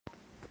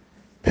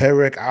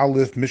Perek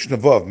Aleph Mishnah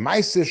Vav.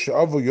 Ma'aseh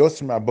she'avu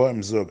Yosem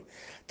Rabbaim Zug.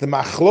 The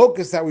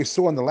machlokas that we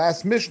saw in the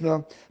last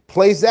Mishnah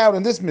plays out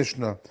in this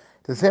Mishnah.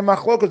 The same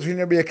machlokas between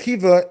Rabbi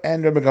Akiva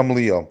and Rabbi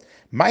Gamliel.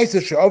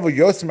 Ma'aseh she'avu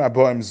Yosem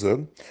Rabbaim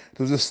Zug.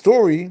 There was a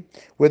story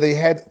where they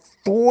had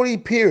 40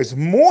 pairs,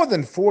 more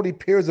than 40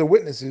 pairs of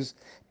witnesses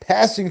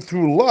passing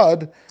through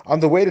Lud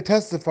on the way to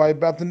testify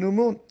about the new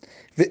moon.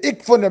 The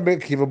Ikfon Rabbi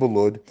Akiva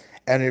Belud,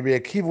 and Rabbi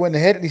Akiva went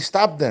ahead and he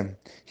stopped them.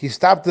 He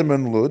stopped them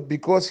in Lud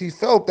because he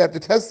felt that the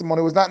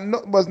testimony was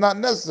not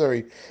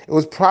necessary. It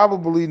was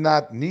probably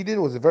not needed.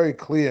 It was a very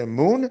clear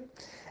moon,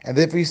 and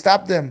therefore he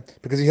stopped them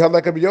because he held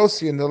like Rabbi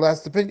Yossi in the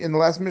last opinion, in the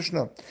last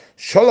Mishnah.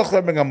 Sholach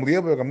Rabbi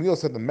Gamliel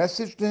sent the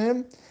message to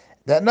him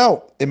that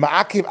no, if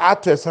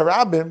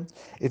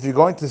you're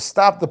going to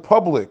stop the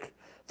public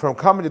from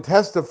coming to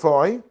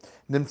testify,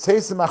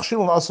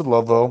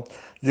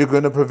 you're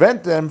going to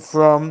prevent them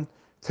from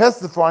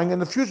testifying in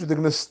the future. They're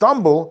going to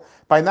stumble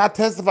by not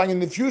testifying in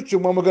the future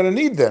when we're going to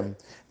need them.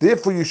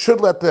 Therefore, you should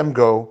let them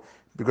go,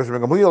 because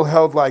Rabbi Gamliel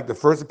held like the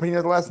first opinion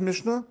of the last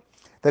Mishnah,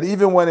 that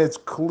even when it's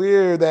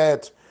clear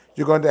that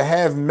you're going to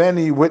have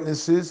many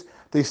witnesses,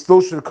 they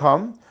still should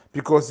come,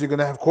 because you're going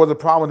to have caused a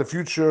problem in the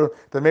future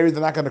that maybe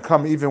they're not going to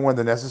come even when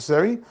they're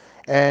necessary.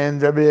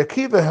 And Rabbi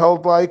Akiva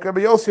held like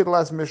Rabbi Yossi at the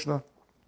last Mishnah.